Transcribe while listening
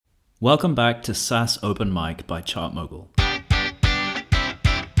Welcome back to SaaS Open Mic by ChartMogul.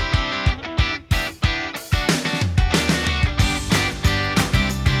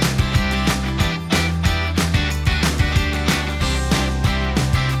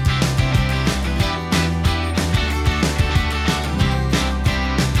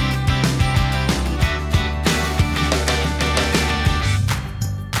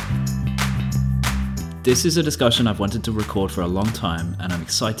 This is a discussion I've wanted to record for a long time, and I'm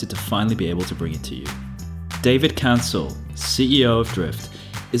excited to finally be able to bring it to you. David Cancel, CEO of Drift,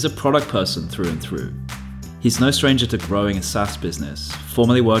 is a product person through and through. He's no stranger to growing a SaaS business,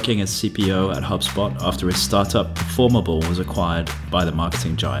 formerly working as CPO at HubSpot after his startup Performable was acquired by the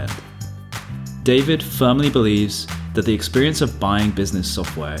marketing giant. David firmly believes that the experience of buying business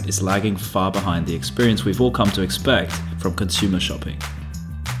software is lagging far behind the experience we've all come to expect from consumer shopping.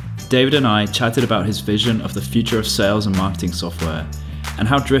 David and I chatted about his vision of the future of sales and marketing software and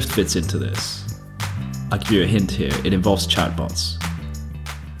how Drift fits into this. I'll give you a hint here, it involves chatbots.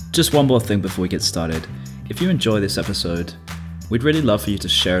 Just one more thing before we get started. If you enjoy this episode, we'd really love for you to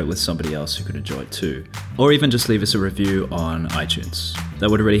share it with somebody else who could enjoy it too, or even just leave us a review on iTunes. That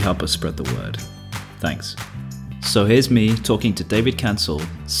would really help us spread the word. Thanks. So here's me talking to David Cancel,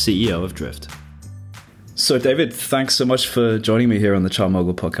 CEO of Drift. So David, thanks so much for joining me here on the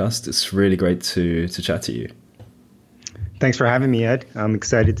ChartMogul podcast. It's really great to chat to you. Thanks for having me, Ed. I'm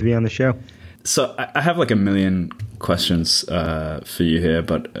excited to be on the show. So I have like a million questions for you here,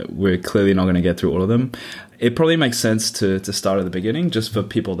 but we're clearly not going to get through all of them. It probably makes sense to start at the beginning, just for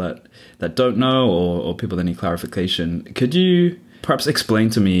people that don't know or people that need clarification. Could you perhaps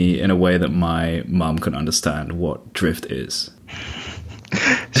explain to me in a way that my mom can understand what Drift is?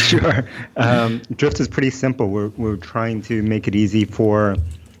 Sure. Drift is pretty simple. We're trying to make it easy for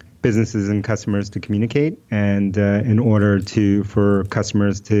businesses and customers to communicate, and in order for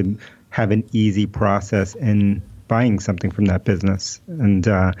customers to have an easy process in buying something from that business. And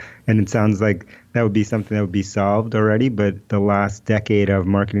it sounds like that would be something that would be solved already, but the last decade of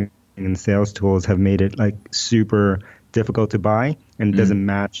marketing and sales tools have made it like super difficult to buy, and it doesn't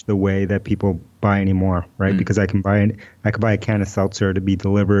match the way that people buy anymore, right? Because I can buy a can of seltzer to be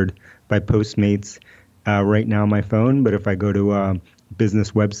delivered by Postmates right now on my phone, but if I go to a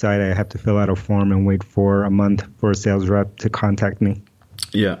business website, I have to fill out a form and wait for a month for a sales rep to contact me.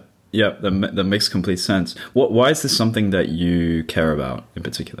 Yeah, that makes complete sense. Why is this something that you care about in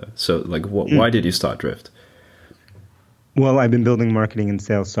particular? So, like, why did you start Drift? Well, I've been building marketing and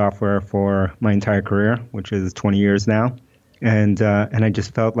sales software for my entire career, which is 20 years now. And I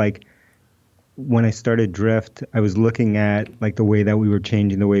just felt like when I started Drift, I was looking at like the way that we were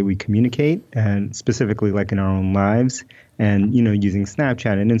changing the way we communicate, and specifically like in our own lives, and, you know, using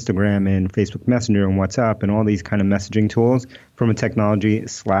Snapchat and Instagram and Facebook Messenger and WhatsApp and all these kind of messaging tools from a technology,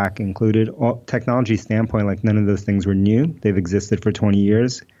 Slack included, technology standpoint, like none of those things were new. They've existed for 20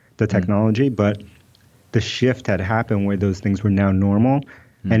 years, the technology, but the shift had happened where those things were now normal.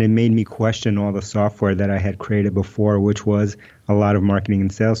 And it made me question all the software that I had created before, which was a lot of marketing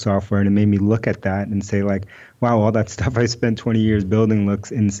and sales software. And it made me look at that and say, like, wow, all that stuff I spent 20 years building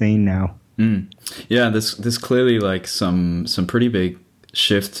looks insane now. Yeah, there's clearly like some pretty big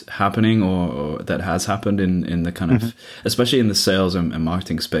shift happening or that has happened in the kind of, especially in the sales and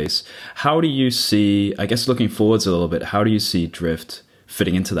marketing space. How do you see, I guess looking forwards a little bit, how do you see Drift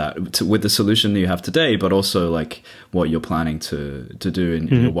fitting into that with the solution that you have today, but also like what you're planning to do in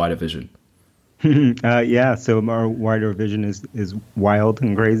your wider vision? Yeah, so our wider vision is wild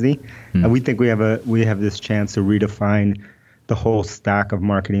and crazy. We think we have this chance to redefine the whole stack of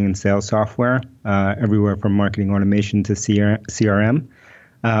marketing and sales software, everywhere from marketing automation to CRM.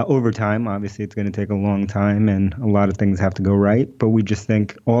 Over time, obviously, it's going to take a long time and a lot of things have to go right. But we just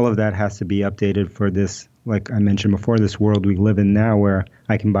think all of that has to be updated for this, like I mentioned before, this world we live in now where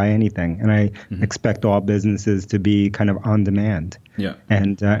I can buy anything. And I expect all businesses to be kind of on demand. Yeah.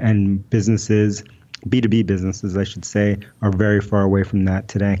 And businesses, B2B businesses, I should say, are very far away from that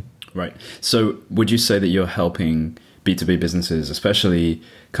today. Right. So would you say that you're helping B2B businesses, especially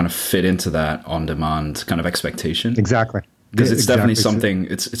kind of fit into that on-demand kind of expectation? Exactly. Because it's definitely something,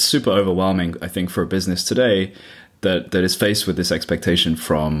 it's super overwhelming, I think, for a business today that is faced with this expectation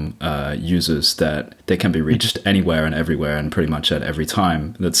from users that they can be reached anywhere and everywhere and pretty much at every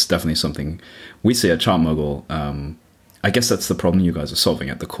time. That's definitely something we see at ChartMogul. I guess that's the problem you guys are solving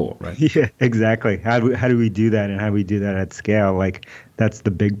at the core, right? Yeah, exactly. How do we do that, and how do we do that at scale? Like, that's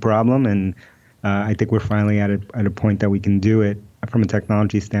the big problem, and I think we're finally at a point that we can do it from a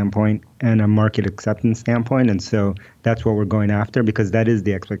technology standpoint and a market acceptance standpoint. And so that's what we're going after, because that is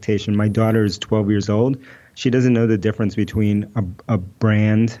the expectation. My daughter is 12 years old. she doesn't know the difference between a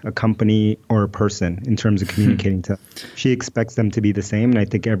brand, a company, or a person in terms of communicating to. She expects them to be the same, and I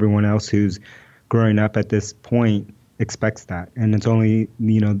think everyone else who's growing up at this point expects that. And it's only,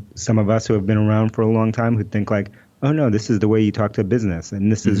 some of us who have been around for a long time who think like, oh no, this is the way you talk to a business,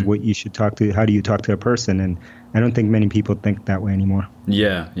 and this is what you should talk to. How do you talk to a person? And I don't think many people think that way anymore.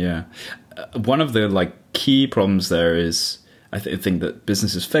 Yeah. One of the key problems there is, I think that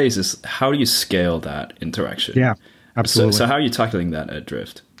businesses face is, how do you scale that interaction? Yeah, absolutely. So how are you tackling that at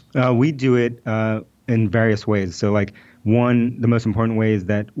Drift? We do it in various ways. So the most important way is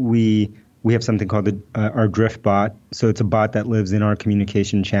that we have something called our Drift bot. So it's a bot that lives in our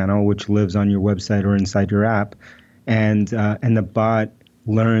communication channel, which lives on your website or inside your app. And the bot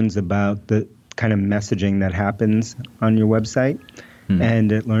learns about the kind of messaging that happens on your website.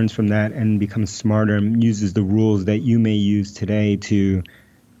 And it learns from that and becomes smarter and uses the rules that you may use today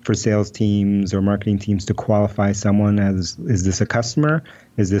for sales teams or marketing teams to qualify someone as, is this a customer?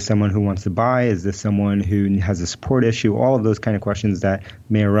 Is this someone who wants to buy? Is this someone who has a support issue? All of those kind of questions that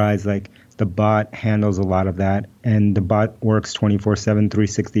may arise, the bot handles a lot of that, and the bot works 24/7,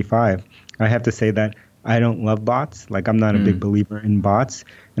 365. I have to say that I don't love bots. I'm not a big believer in bots,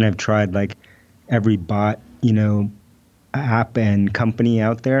 and I've tried every bot, app and company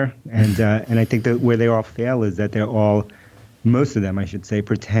out there, and I think that where they all fail is that most of them, I should say,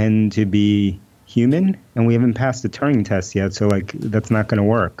 pretend to be human, and we haven't passed the Turing test yet, so that's not going to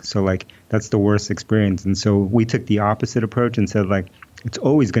work. So that's the worst experience, and so we took the opposite approach and said it's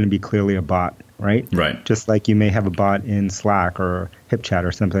always going to be clearly a bot, right? Right. Just like you may have a bot in Slack or HipChat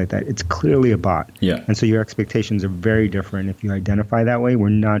or something like that. It's clearly a bot. Yeah. And so your expectations are very different if you identify that way. We're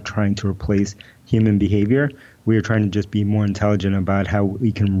not trying to replace human behavior. We are trying to just be more intelligent about how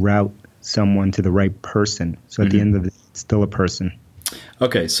we can route someone to the right person. So at the end of it, it's still a person.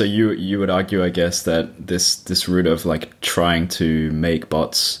 Okay, so you would argue, I guess, that this route of trying to make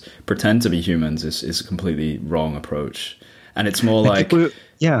bots pretend to be humans is a completely wrong approach. And it's more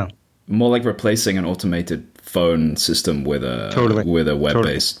more like replacing an automated phone system with a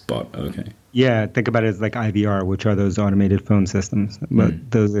web-based bot. Okay. Yeah, think about it as IVR, which are those automated phone systems. But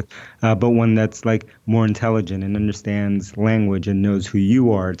but one that's more intelligent and understands language and knows who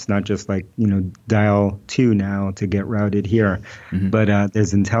you are. It's not just dial 2 now to get routed here, but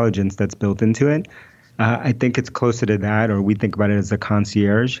there's intelligence that's built into it. I think it's closer to that, or we think about it as a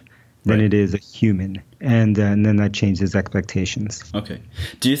concierge than it is a human, and then that changes expectations. Okay.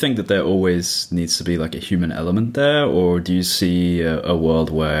 Do you think that there always needs to be a human element there, or do you see a world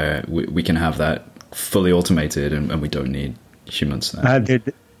where we can have that fully automated and we don't need humans there?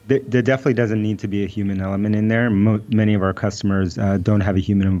 There definitely doesn't need to be a human element in there. Many of our customers don't have a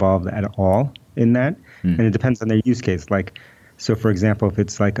human involved at all in that, and it depends on their use case. So for example, if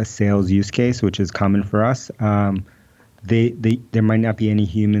it's a sales use case, which is common for us, there might not be any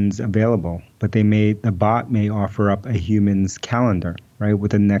humans available, but the bot may offer up a human's calendar, right, with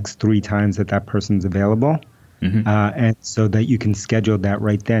the next 3 times that person's available, and so that you can schedule that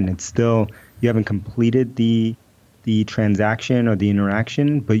right then. It's still, you haven't completed the transaction or the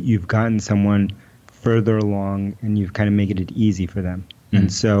interaction, but you've gotten someone further along and you've kind of made it easy for them.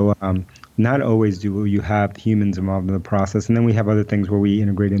 And so not always do you have humans involved in the process. And then we have other things where we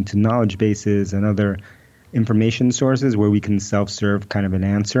integrate into knowledge bases and other information sources where we can self-serve kind of an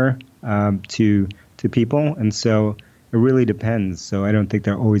answer to people. And so it really depends. So I don't think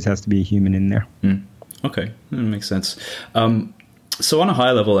there always has to be a human in there. Okay, that makes sense. So on a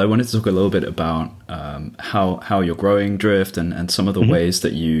higher level, I wanted to talk a little bit about how you're growing Drift and some of the ways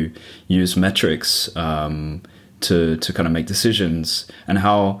that you use metrics to kind of make decisions, and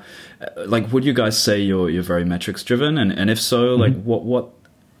how, would you guys say you're very metrics driven? And if so, what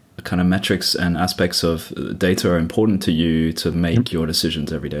kind of metrics and aspects of data are important to you to make your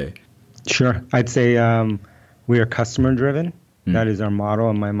decisions every day? Sure. I'd say we are customer driven. That is our model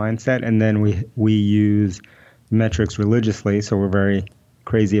and my mindset. And then we use metrics religiously. So we're very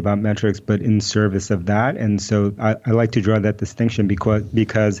crazy about metrics, but in service of that. And so I like to draw that distinction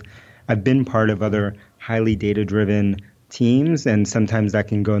because I've been part of other highly data driven teams, and sometimes that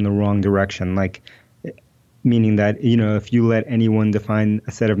can go in the wrong direction. Meaning that, if you let anyone define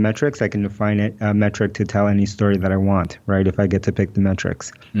a set of metrics, I can define a metric to tell any story that I want, right? If I get to pick the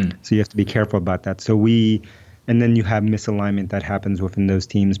metrics. So you have to be careful about that. And then you have misalignment that happens within those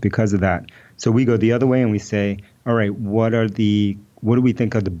teams because of that. So we go the other way and we say, all right, what do we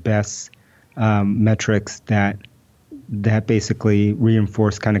think are the best metrics that basically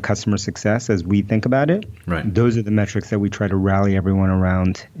reinforce kind of customer success as we think about it? Right. Those are the metrics that we try to rally everyone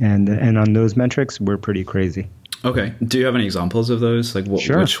around. And on those metrics, we're pretty crazy. Okay. Do you have any examples of those?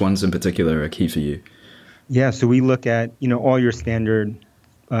 Sure. Which ones in particular are key for you? Yeah, so we look at, all your standard,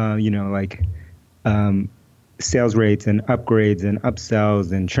 like sales rates and upgrades and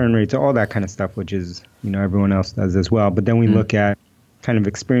upsells and churn rates, all that kind of stuff, which is, everyone else does as well. But then we look at kind of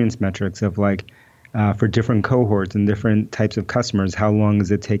experience metrics of like, for different cohorts and different types of customers, how long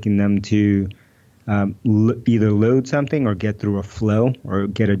is it taking them to either load something or get through a flow or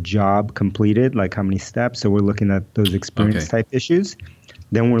get a job completed, like how many steps. So we're looking at those experience type issues.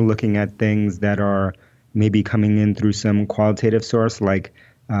 Then we're looking at things that are maybe coming in through some qualitative source like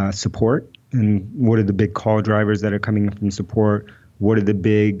support, and what are the big call drivers that are coming in from support? What are the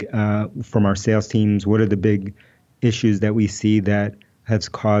big, from our sales teams, what are the big issues that we see that has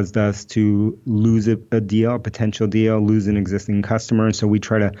caused us to lose a deal, a potential deal, lose an existing customer? So we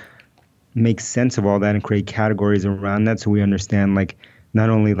try to make sense of all that and create categories around that so we understand like not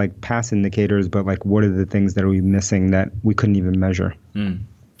only like past indicators, but like what are the things that are we missing that we couldn't even measure.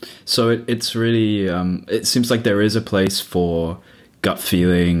 So it's really, it seems like there is a place for gut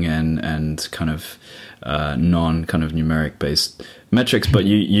feeling and kind of non kind of numeric based metrics, but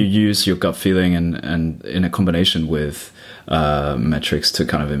you use your gut feeling and in a combination with metrics to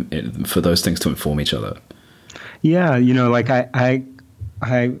kind of for those things to inform each other. Yeah, like I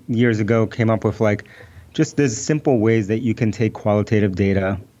years ago came up with like just there's simple ways that you can take qualitative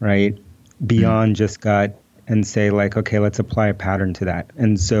data, right, beyond just gut and say like, okay, let's apply a pattern to that.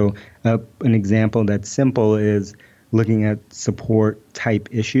 And so an example that's simple is looking at support type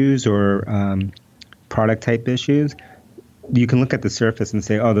issues or product type issues. You can look at the surface and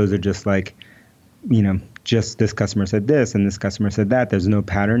say, oh, those are just like, just this customer said this and this customer said that. There's no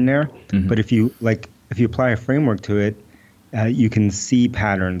pattern there. But if you apply a framework to it, you can see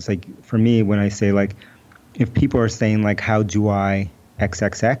patterns. Like for me, when I say like, if people are saying like, how do I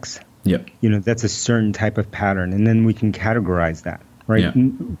XXX? That's a certain type of pattern. And then we can categorize that, right? Yeah.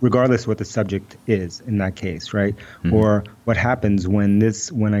 Regardless what the subject is in that case, right? Or what happens when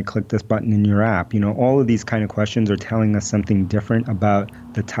I click this button in your app, all of these kind of questions are telling us something different about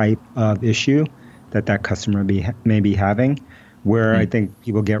the type of issue that customer may be having. Where I think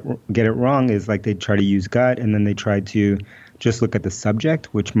people get it wrong is like they try to use gut and then they try to just look at the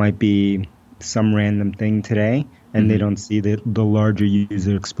subject, which might be some random thing today, and they don't see the larger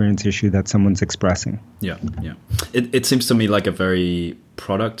user experience issue that someone's expressing. Yeah. It seems to me like a very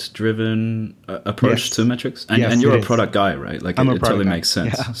product-driven approach to metrics. And you're a product guy, right? Like it totally makes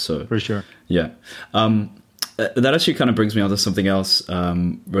sense. Yeah, so for sure. Yeah. That actually kind of brings me on to something else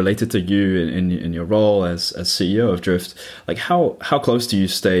related to you in your role as CEO of Drift. Like how close do you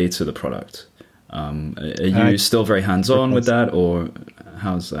stay to the product? Are you still very hands-on with that, or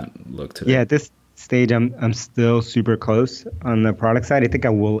how's that look today? Yeah, at this stage, I'm still super close on the product side. I think I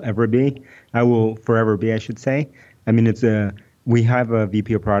will forever be, I should say. I mean, we have a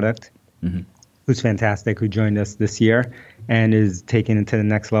VP of product who's fantastic, who joined us this year and is taking it to the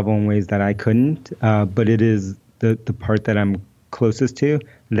next level in ways that I couldn't. But it is the part that I'm closest to.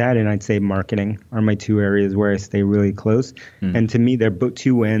 That and I'd say marketing are my two areas where I stay really close. And to me, they're both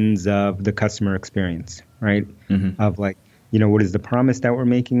two ends of the customer experience, right? Of like, what is the promise that we're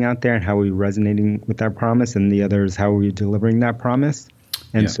making out there and how are we resonating with that promise? And the other is how are we delivering that promise?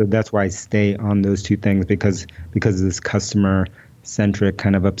 And so that's why I stay on those two things because of this customer-centric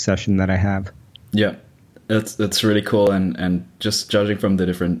kind of obsession that I have. Yeah. That's really cool, and just judging from the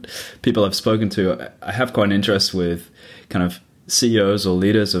different people I've spoken to, I have quite an interest with kind of CEOs or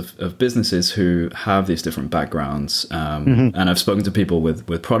leaders of businesses who have these different backgrounds. And I've spoken to people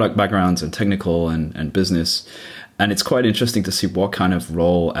with product backgrounds and technical and business, and it's quite interesting to see what kind of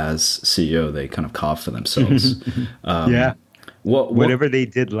role as CEO they kind of carve for themselves. Whatever they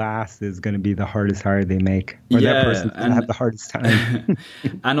did last is going to be the hardest hire they make. Or that person's going to have the hardest time.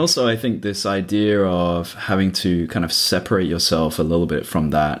 And also, I think this idea of having to kind of separate yourself a little bit from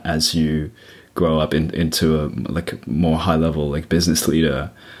that as you grow up into a more high level like business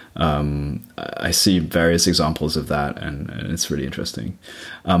leader. I see various examples of that, and it's really interesting.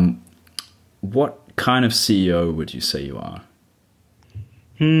 What kind of CEO would you say you are?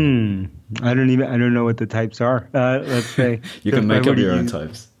 I don't know what the types are. Let's say you can make up your own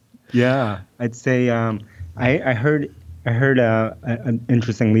types. Yeah, I'd say I heard an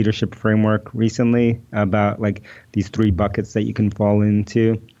interesting leadership framework recently about like these three buckets that you can fall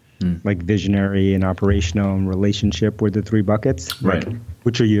into, like visionary and operational and relationship were the three buckets. Right.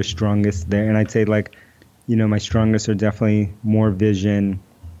 Which are your strongest there? And I'd say like, my strongest are definitely more vision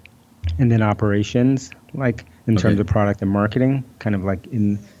and then operations, like in terms of product and marketing, kind of like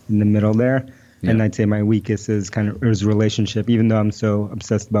in the middle there. Yeah. And I'd say my weakest is relationship, even though I'm so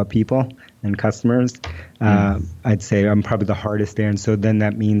obsessed about people and customers. I'd say I'm probably the hardest there. And so then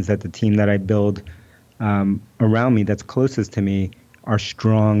that means that the team that I build around me that's closest to me are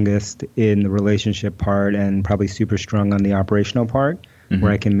strongest in the relationship part and probably super strong on the operational part,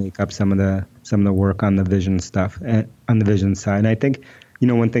 where I can make up some of the work on the vision stuff and on the vision side. And I think,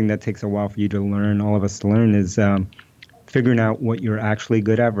 one thing that takes a while for you to learn, all of us to learn, is figuring out what you're actually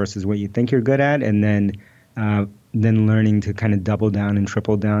good at versus what you think you're good at, and then learning to kind of double down and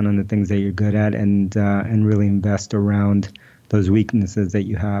triple down on the things that you're good at, and really invest around those weaknesses that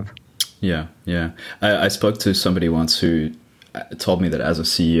you have. Yeah. I spoke to somebody once who told me that as a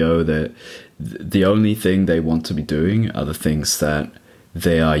CEO, that the only thing they want to be doing are the things that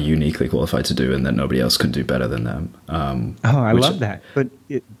they are uniquely qualified to do, and that nobody else can do better than them. I love that. But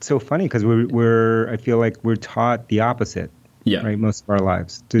it's so funny because I feel like we're taught the opposite. Yeah. Right. Most of our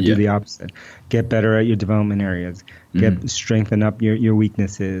lives to do the opposite. Get better at your development areas. Strengthen up your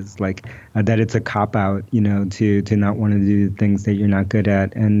weaknesses. Like that, it's a cop out, to not want to do things that you're not good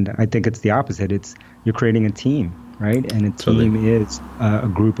at. And I think it's the opposite. You're creating a team, right? And a team is a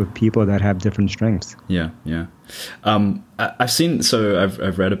group of people that have different strengths. Yeah.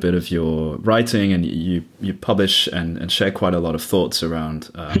 I've read a bit of your writing, and you publish and share quite a lot of thoughts around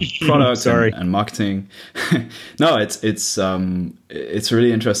product and marketing. No, it's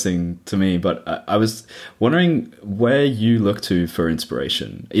really interesting to me. But I was wondering where you look to for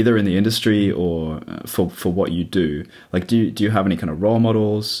inspiration, either in the industry or for what you do. Like, do you have any kind of role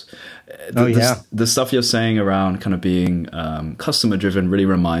models? The stuff you're saying around kind of being customer driven really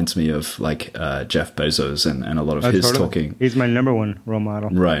reminds me of like Jeff Bezos and a lot of his talking. He's my number one role model.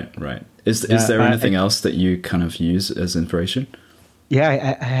 Right. Is there anything else that you kind of use as inspiration?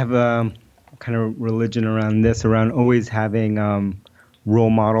 Yeah, I have a kind of religion around this, around always having role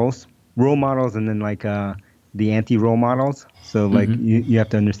models, and then like the anti-role models. So like you have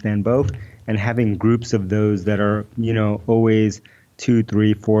to understand both, and having groups of those that are, always 2,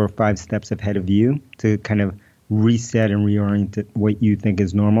 3, 4, 5 steps ahead of you to kind of reset and reorient what you think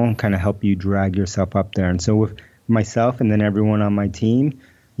is normal and kind of help you drag yourself up there. And so with myself and then everyone on my team,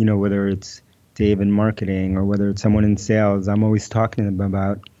 whether it's Dave in marketing or whether it's someone in sales, I'm always talking to them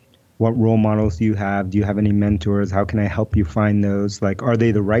about what role models do you have? Do you have any mentors? How can I help you find those? Like, are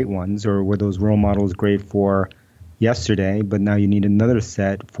they the right ones, or were those role models great for yesterday, but now you need another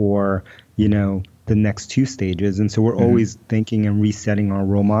set for, the next 2 stages? And so we're always thinking and resetting our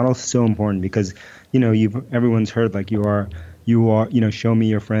role models. So important because, everyone's heard like you are, show me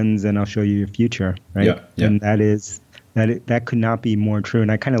your friends and I'll show you your future. Right. Yeah. And that could not be more true.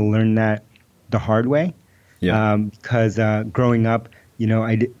 And I kind of learned that the hard way. Yeah. Because growing up,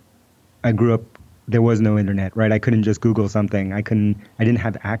 I grew up, there was no internet, right? I couldn't just Google something. I didn't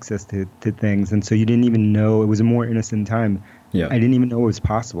have access to things. And so you didn't even know, it was a more innocent time. Yeah. I didn't even know it was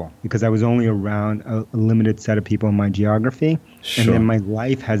possible because I was only around a limited set of people in my geography. Sure. And then my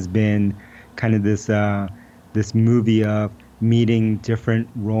life has been kind of this movie of meeting different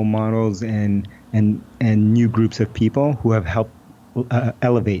role models and new groups of people who have helped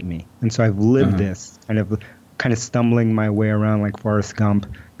elevate me. And so I've lived this kind of stumbling my way around like Forrest Gump,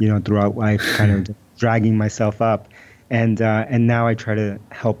 throughout life, kind of dragging myself up. And now I try to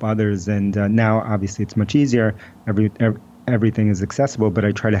help others. And now obviously it's much easier. Everything is accessible, but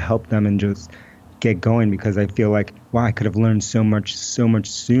I try to help them and just get going because I feel like, wow, I could have learned so much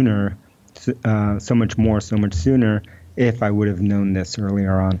sooner, so much sooner if I would have known this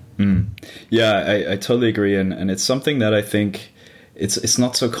earlier on. Yeah, I totally agree. And it's something that I think it's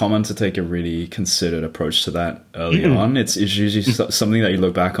not so common to take a really considered approach to that early on. It's usually something that you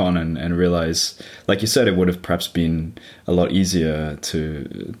look back on and realize, like you said, it would have perhaps been a lot easier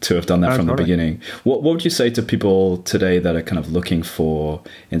to have done that from the beginning. What would you say to people today that are kind of looking for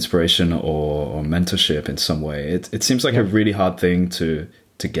inspiration or mentorship in some way? It seems like a really hard thing to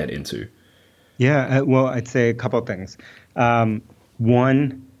get into. Yeah, well, I'd say a couple of things.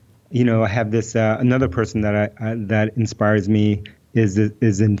 One, I have this another person that inspires me is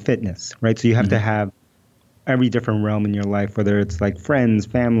in fitness, right? So you have to have every different realm in your life, whether it's like friends,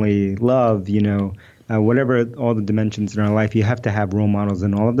 family, love, whatever, all the dimensions in our life, you have to have role models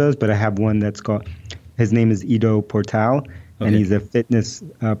in all of those. But I have one his name is Ido Portal, and he's a fitness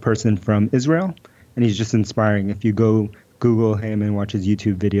person from Israel, and he's just inspiring. If you go Google him and watch his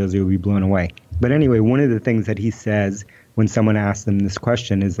YouTube videos, you'll be blown away. But anyway, one of the things that he says when someone asks him this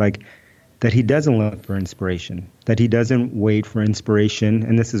question is like, that he doesn't look for inspiration, that he doesn't wait for inspiration,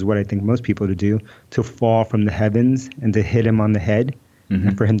 and this is what I think most people do, to fall from the heavens and to hit him on the head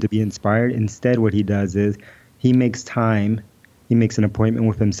and for him to be inspired. Instead, what he does is he makes an appointment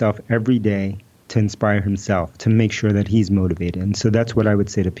with himself every day to inspire himself, to make sure that he's motivated. And so that's what I would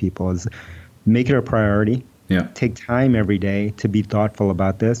say to people is make it a priority. Yeah. Take time every day to be thoughtful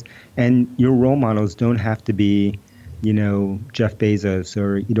about this. And your role models don't have to be, Jeff Bezos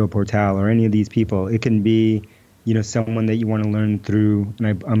or Ido Portal or any of these people. It can be, someone that you want to learn through,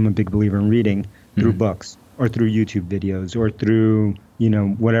 and I'm a big believer in reading, through books or through YouTube videos or through,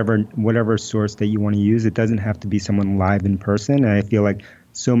 whatever source that you want to use. It doesn't have to be someone live in person. And I feel like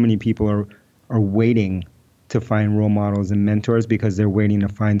so many people are waiting to find role models and mentors because they're waiting to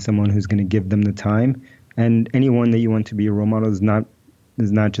find someone who's going to give them the time. And anyone that you want to be a role model is not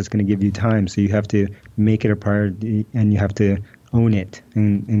just going to give you time. So you have to make it a priority and you have to own it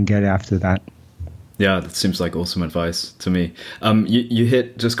and get after that. Yeah, that seems like awesome advice to me. You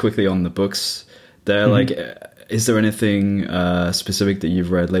hit just quickly on the books there. Like, is there anything specific that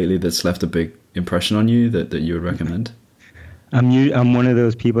you've read lately that's left a big impression on you that you would recommend? I'm one of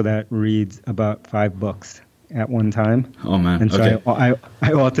those people that reads about 5 books at one time. Oh man! And so okay.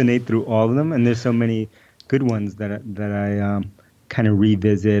 I alternate through all of them, and there's so many good ones that I kind of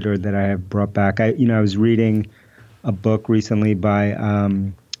revisit or that I have brought back. I was reading a book recently by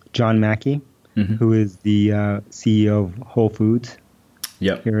John Mackey, who is the CEO of Whole Foods.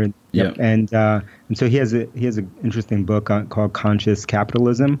 Yep. Yep. And so he has an interesting book called Conscious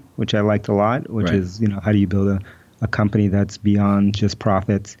Capitalism, which I liked a lot. Which is how do you build a company that's beyond just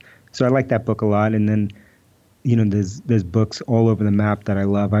profits. So I like that book a lot, and then. There's books all over the map that I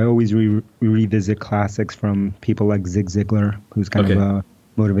love. I always revisit classics from people like Zig Ziglar, who's kind of a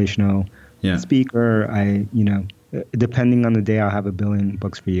motivational speaker. Depending on the day, I'll have a billion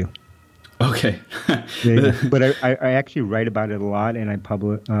books for you. Okay. But I actually write about it a lot, and I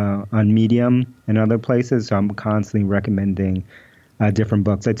publish on Medium and other places. So I'm constantly recommending different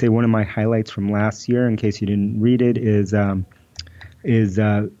books. I'd say one of my highlights from last year, in case you didn't read it, is the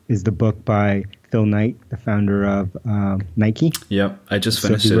book by Phil Knight, the founder of Nike. Yeah, I just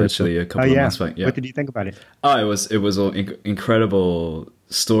finished it actually a couple of months back. Yeah. What did you think about it? Oh, it was an incredible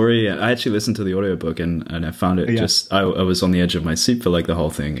story. I actually listened to the audiobook and I found it I was on the edge of my seat for like the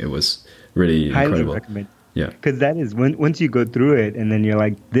whole thing. It was really incredible. Highly recommend. Yeah. Because that is, once you go through it and then you're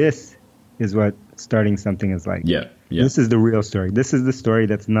like, this is what starting something is like. Yeah. Yeah. This is the real story. This is the story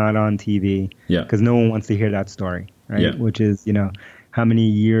that's not on TV. Yeah. Because no one wants to hear that story, right? Yeah. Which is, how many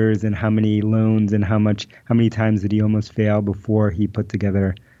years and how many loans and how many times did he almost fail before he put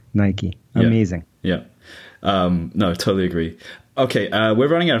together Nike? Amazing. Yeah. No, totally agree. Okay, we're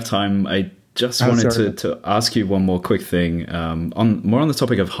running out of time. I just wanted to ask you one more quick thing on the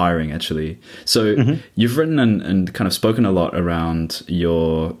topic of hiring, actually. So you've written and kind of spoken a lot around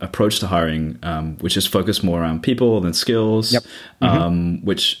your approach to hiring, which is focused more around people than skills,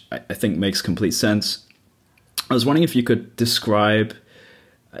 which I think makes complete sense. I was wondering if you could describe,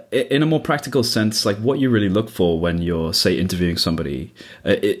 in a more practical sense, like what you really look for when you're, say, interviewing somebody.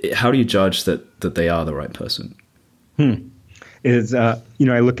 How do you judge that they are the right person? I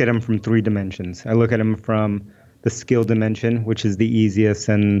look at them from 3 dimensions. I look at them from the skill dimension, which is the easiest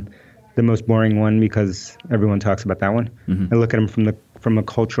and the most boring one because everyone talks about that one. I look at them from a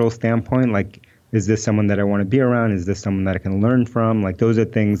cultural standpoint, like, is this someone that I want to be around? Is this someone that I can learn from? Like, those are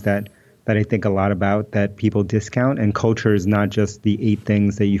things that I think a lot about that people discount. And culture is not just the 8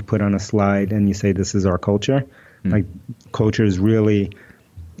 things that you've put on a slide and you say, this is our culture. Like, culture is really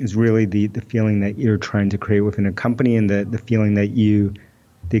the feeling that you're trying to create within a company and the feeling that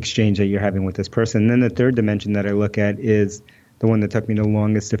the exchange that you're having with this person. And then the 3rd dimension that I look at is the one that took me the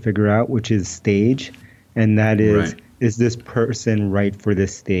longest to figure out, which is stage. And that is, is this person right for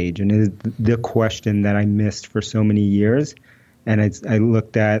this stage? And is the question that I missed for so many years. And I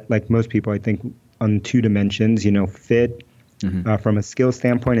looked at, like most people, I think, on 2 dimensions, fit from a skill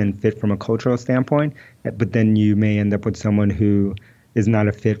standpoint and fit from a cultural standpoint. But then you may end up with someone who is not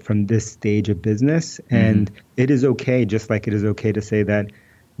a fit from this stage of business. And it is okay, just like it is okay to say that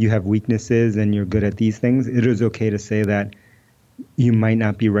you have weaknesses and you're good at these things. It is okay to say that you might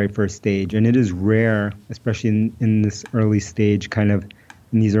not be right for a stage. And it is rare, especially in this early stage, in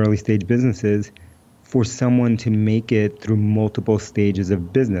these early stage businesses, for someone to make it through multiple stages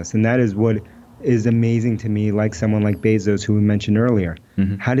of business. And that is what is amazing to me, like someone like Bezos, who we mentioned earlier.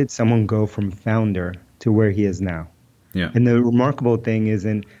 How did someone go from founder to where he is now? Yeah. And the remarkable thing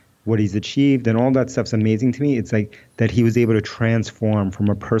isn't what he's achieved and all that stuff's amazing to me. It's like that he was able to transform from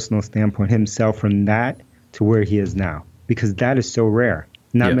a personal standpoint himself from that to where he is now, because that is so rare.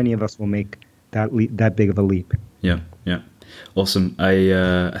 Not many of us will make that big of a leap. Yeah, yeah. Awesome.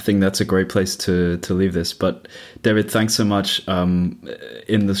 I think that's a great place to leave this. But David, thanks so much.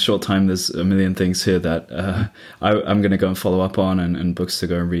 In the short time, there's a million things here that I'm going to go and follow up on, and books to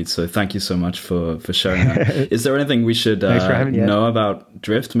go and read. So thank you so much for sharing that. Is there anything we should know about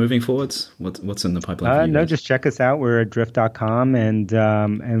Drift moving forwards? What's in the pipeline for you No, guys? just check us out. We're at drift.com,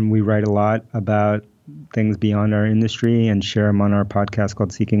 and we write a lot about things beyond our industry and share them on our podcast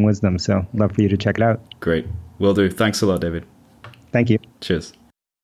called Seeking Wisdom. So love for you to check it out. Great. Will do. Thanks a lot, David. Thank you. Cheers.